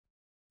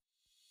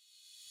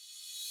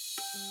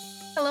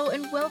Hello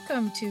and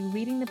welcome to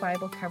Reading the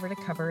Bible Cover to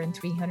Cover in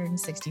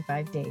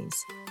 365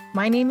 Days.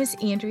 My name is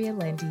Andrea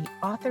Lendy,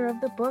 author of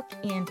the book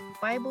and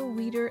Bible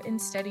reader and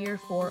studier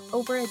for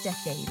over a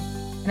decade,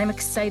 and I'm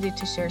excited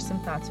to share some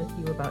thoughts with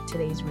you about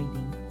today's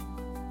reading.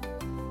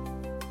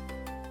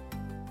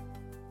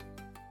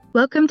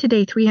 Welcome to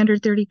day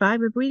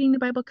 335 of Reading the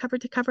Bible Cover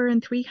to Cover in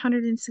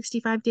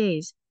 365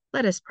 Days.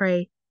 Let us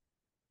pray.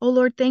 Oh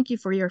Lord, thank you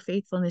for your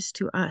faithfulness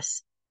to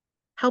us.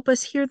 Help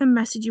us hear the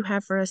message you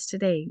have for us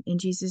today. In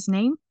Jesus'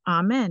 name,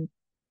 amen.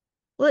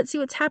 Well, let's see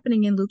what's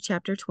happening in Luke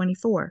chapter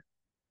 24.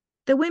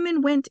 The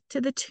women went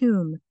to the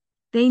tomb.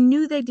 They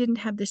knew they didn't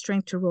have the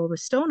strength to roll the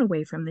stone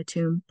away from the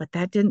tomb, but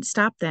that didn't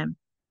stop them.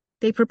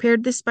 They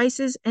prepared the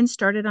spices and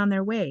started on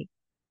their way.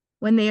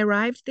 When they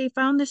arrived, they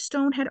found the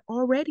stone had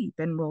already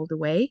been rolled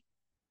away.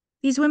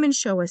 These women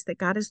show us that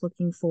God is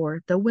looking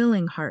for the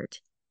willing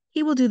heart.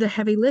 He will do the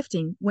heavy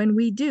lifting when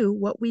we do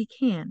what we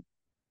can.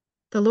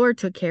 The Lord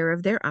took care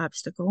of their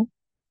obstacle.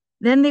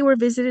 Then they were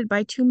visited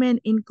by two men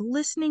in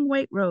glistening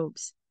white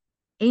robes.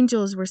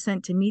 Angels were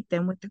sent to meet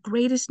them with the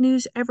greatest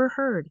news ever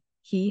heard.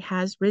 He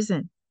has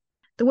risen.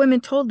 The women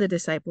told the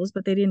disciples,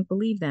 but they didn't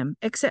believe them,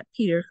 except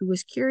Peter, who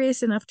was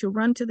curious enough to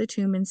run to the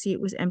tomb and see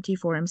it was empty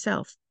for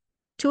himself.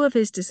 Two of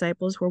his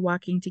disciples were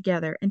walking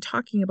together and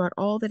talking about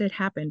all that had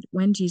happened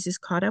when Jesus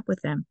caught up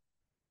with them.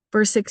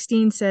 Verse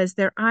 16 says,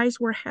 their eyes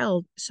were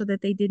held so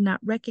that they did not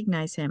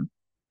recognize him.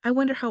 I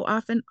wonder how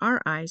often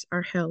our eyes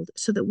are held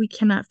so that we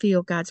cannot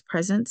feel God's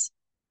presence.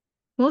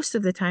 Most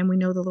of the time we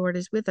know the Lord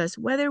is with us,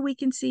 whether we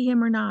can see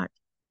him or not.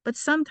 But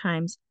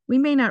sometimes we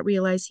may not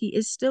realize he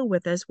is still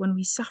with us when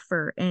we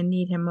suffer and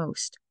need him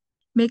most.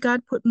 May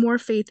God put more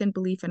faith and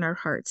belief in our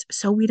hearts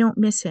so we don't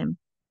miss him.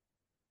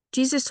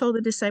 Jesus told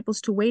the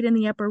disciples to wait in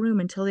the upper room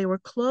until they were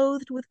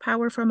clothed with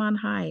power from on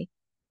high.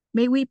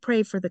 May we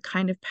pray for the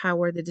kind of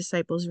power the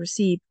disciples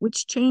received,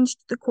 which changed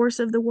the course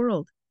of the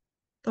world.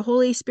 The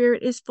Holy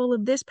Spirit is full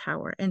of this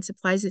power and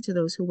supplies it to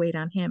those who wait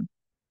on him.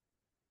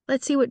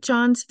 Let's see what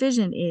John's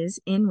vision is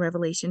in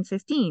Revelation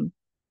 15.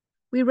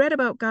 We read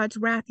about God's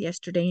wrath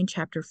yesterday in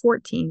chapter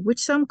 14, which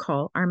some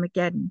call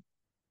Armageddon.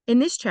 In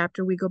this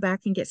chapter, we go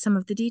back and get some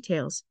of the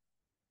details.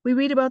 We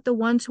read about the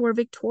ones who are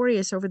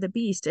victorious over the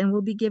beast and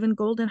will be given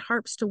golden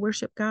harps to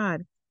worship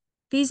God.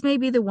 These may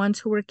be the ones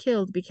who were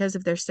killed because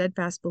of their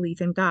steadfast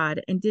belief in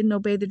God and didn't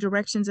obey the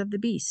directions of the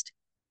beast.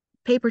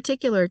 Pay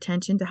particular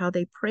attention to how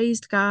they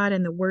praised God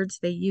and the words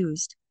they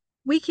used.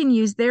 We can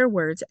use their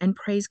words and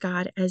praise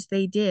God as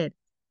they did.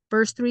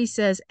 Verse 3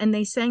 says, and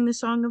they sang the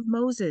song of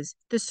Moses,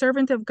 the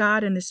servant of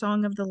God, and the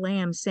song of the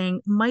Lamb, saying,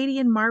 mighty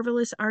and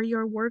marvelous are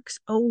your works,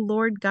 O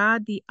Lord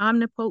God, the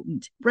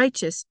omnipotent.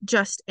 Righteous,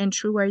 just, and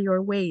true are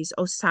your ways,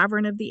 O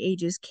sovereign of the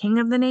ages, King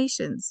of the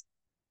nations.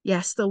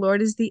 Yes, the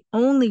Lord is the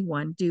only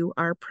one due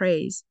our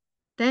praise.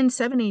 Then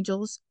 7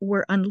 angels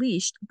were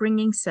unleashed,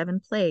 bringing 7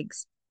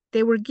 plagues.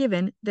 They were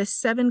given the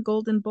 7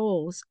 golden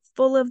bowls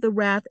full of the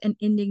wrath and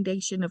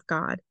indignation of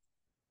God.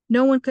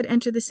 No one could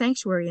enter the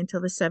sanctuary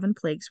until the 7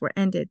 plagues were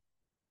ended.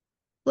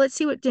 Let's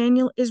see what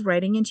Daniel is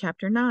writing in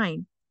chapter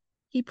 9.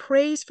 He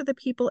prays for the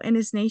people and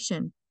his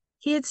nation.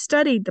 He had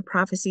studied the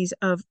prophecies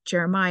of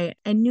Jeremiah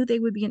and knew they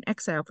would be in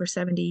exile for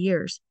 70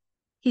 years.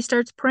 He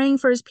starts praying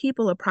for his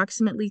people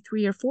approximately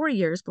 3 or 4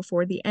 years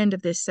before the end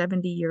of this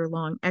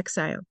 70-year-long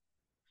exile.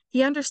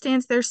 He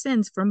understands their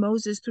sins from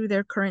Moses through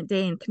their current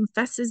day and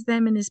confesses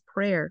them in his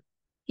prayer.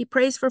 He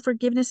prays for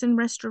forgiveness and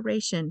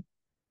restoration.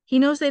 He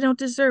knows they don't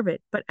deserve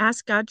it, but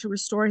asks God to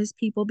restore his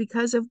people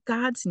because of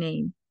God's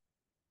name.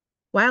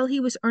 While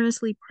he was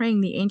earnestly praying,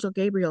 the angel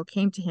Gabriel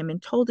came to him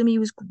and told him he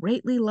was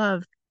greatly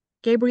loved.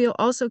 Gabriel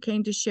also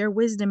came to share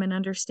wisdom and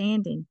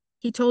understanding.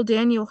 He told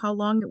Daniel how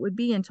long it would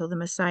be until the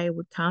Messiah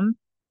would come.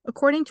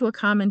 According to a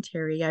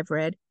commentary I've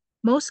read,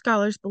 most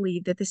scholars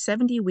believe that the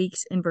 70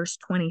 weeks in verse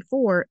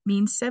 24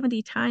 means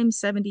 70 times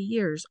 70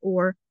 years,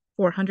 or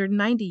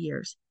 490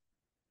 years.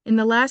 In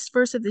the last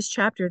verse of this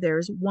chapter, there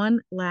is one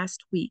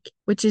last week,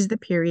 which is the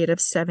period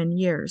of 7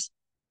 years.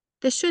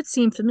 This should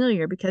seem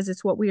familiar because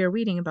it's what we are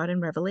reading about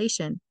in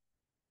Revelation.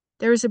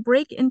 There is a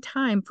break in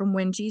time from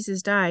when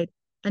Jesus died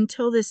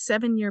until this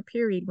 7-year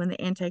period when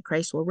the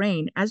Antichrist will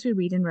reign, as we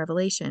read in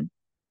Revelation.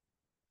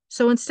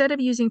 So instead of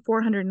using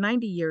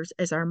 490 years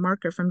as our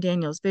marker from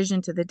Daniel's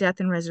vision to the death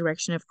and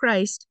resurrection of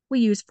Christ, we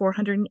use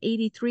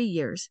 483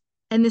 years.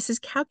 And this is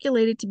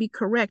calculated to be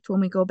correct when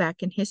we go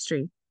back in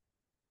history.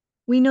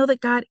 We know that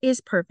God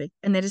is perfect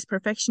and that his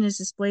perfection is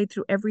displayed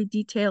through every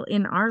detail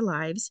in our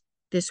lives,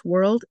 this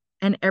world,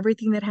 and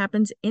everything that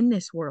happens in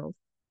this world.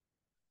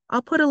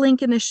 I'll put a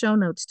link in the show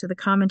notes to the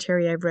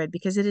commentary I've read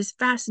because it is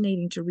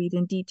fascinating to read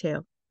in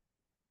detail.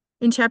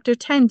 In chapter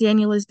 10,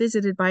 Daniel is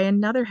visited by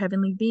another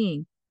heavenly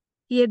being.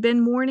 He had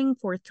been mourning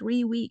for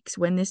 3 weeks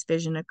when this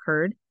vision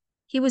occurred.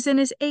 He was in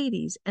his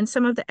 80s, and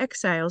some of the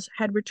exiles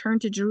had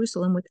returned to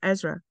Jerusalem with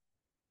Ezra.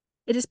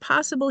 It is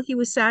possible he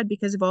was sad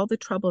because of all the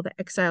trouble the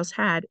exiles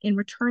had in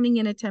returning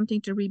and attempting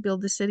to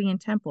rebuild the city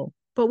and temple,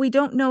 but we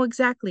don't know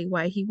exactly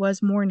why he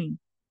was mourning.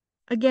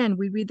 Again,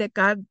 we read that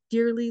God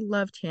dearly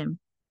loved him.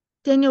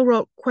 Daniel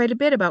wrote quite a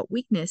bit about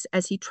weakness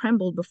as he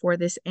trembled before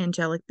this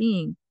angelic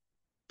being.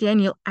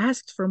 Daniel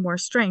asked for more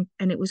strength,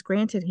 and it was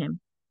granted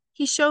him.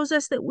 He shows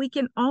us that we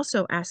can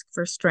also ask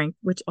for strength,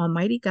 which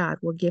Almighty God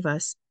will give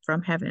us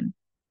from heaven.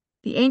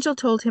 The angel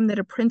told him that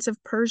a prince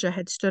of Persia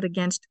had stood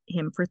against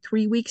him for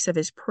 3 weeks of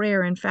his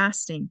prayer and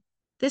fasting.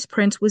 This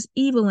prince was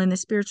evil in the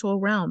spiritual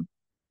realm.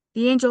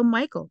 The angel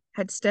Michael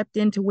had stepped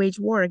in to wage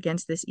war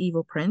against this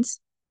evil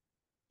prince.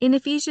 In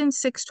Ephesians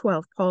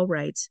 6:12, Paul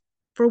writes,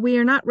 "For we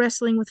are not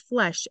wrestling with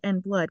flesh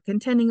and blood,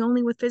 contending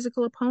only with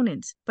physical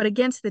opponents, but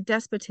against the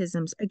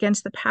despotisms,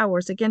 against the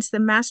powers, against the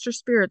master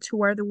spirits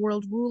who are the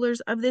world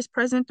rulers of this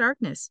present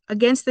darkness,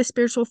 against the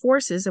spiritual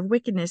forces of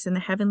wickedness in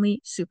the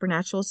heavenly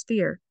supernatural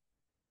sphere."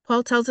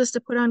 Paul tells us to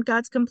put on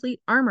God's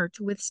complete armor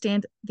to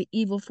withstand the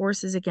evil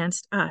forces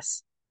against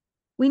us.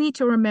 We need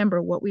to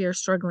remember what we are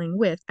struggling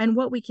with and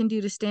what we can do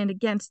to stand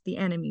against the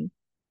enemy.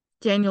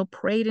 Daniel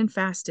prayed and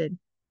fasted.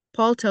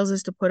 Paul tells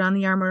us to put on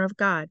the armor of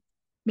God.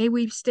 May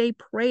we stay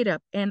prayed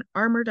up and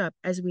armored up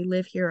as we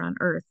live here on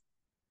earth.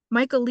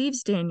 Michael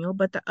leaves Daniel,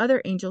 but the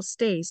other angel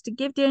stays to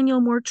give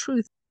Daniel more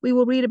truth. We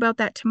will read about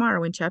that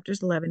tomorrow in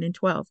chapters 11 and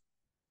 12.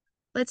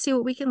 Let's see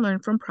what we can learn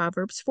from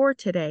Proverbs 4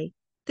 today.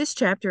 This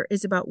chapter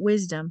is about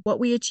wisdom, what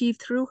we achieve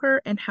through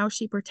her, and how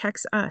she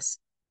protects us.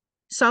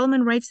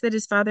 Solomon writes that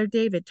his father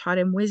David taught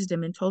him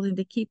wisdom and told him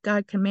to keep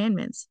God's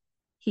commandments.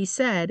 He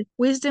said,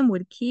 wisdom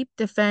would keep,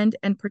 defend,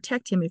 and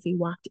protect him if he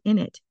walked in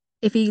it.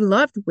 If he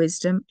loved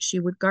wisdom, she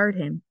would guard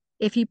him.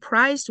 If he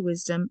prized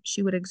wisdom,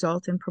 she would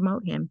exalt and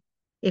promote him.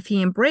 If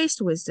he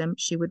embraced wisdom,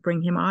 she would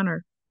bring him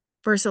honor.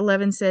 Verse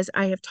 11 says,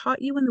 I have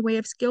taught you in the way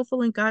of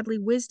skillful and godly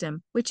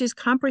wisdom, which is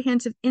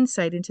comprehensive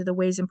insight into the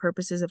ways and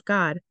purposes of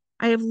God.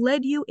 I have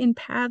led you in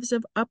paths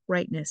of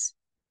uprightness.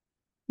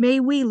 May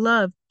we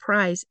love,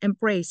 prize,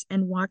 embrace,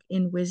 and walk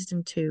in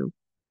wisdom too.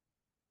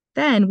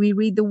 Then we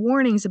read the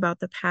warnings about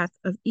the path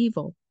of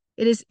evil.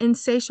 It is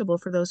insatiable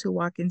for those who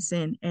walk in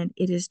sin, and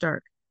it is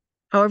dark.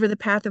 However, the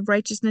path of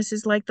righteousness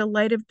is like the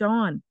light of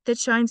dawn that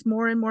shines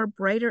more and more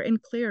brighter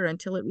and clearer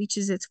until it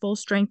reaches its full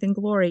strength and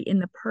glory in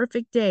the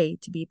perfect day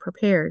to be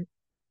prepared.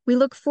 We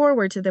look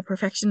forward to the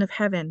perfection of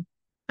heaven.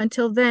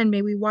 Until then,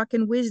 may we walk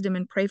in wisdom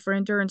and pray for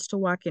endurance to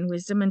walk in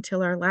wisdom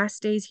until our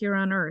last days here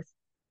on earth.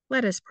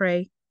 Let us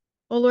pray.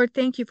 O Lord,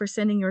 thank you for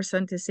sending your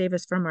Son to save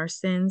us from our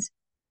sins.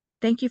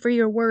 Thank you for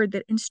your word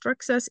that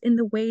instructs us in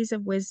the ways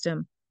of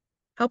wisdom.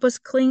 Help us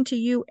cling to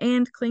you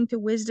and cling to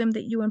wisdom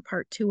that you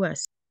impart to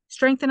us.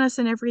 Strengthen us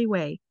in every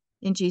way.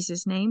 In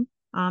Jesus' name,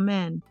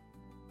 amen.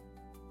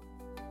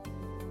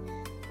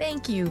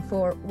 Thank you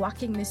for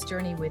walking this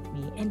journey with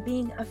me and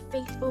being a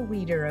faithful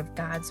reader of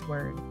God's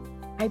word.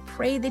 I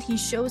pray that he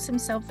shows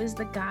himself as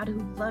the God who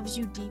loves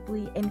you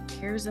deeply and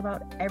cares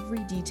about every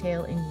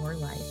detail in your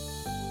life.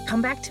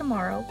 Come back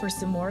tomorrow for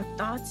some more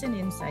thoughts and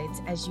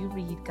insights as you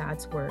read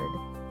God's word.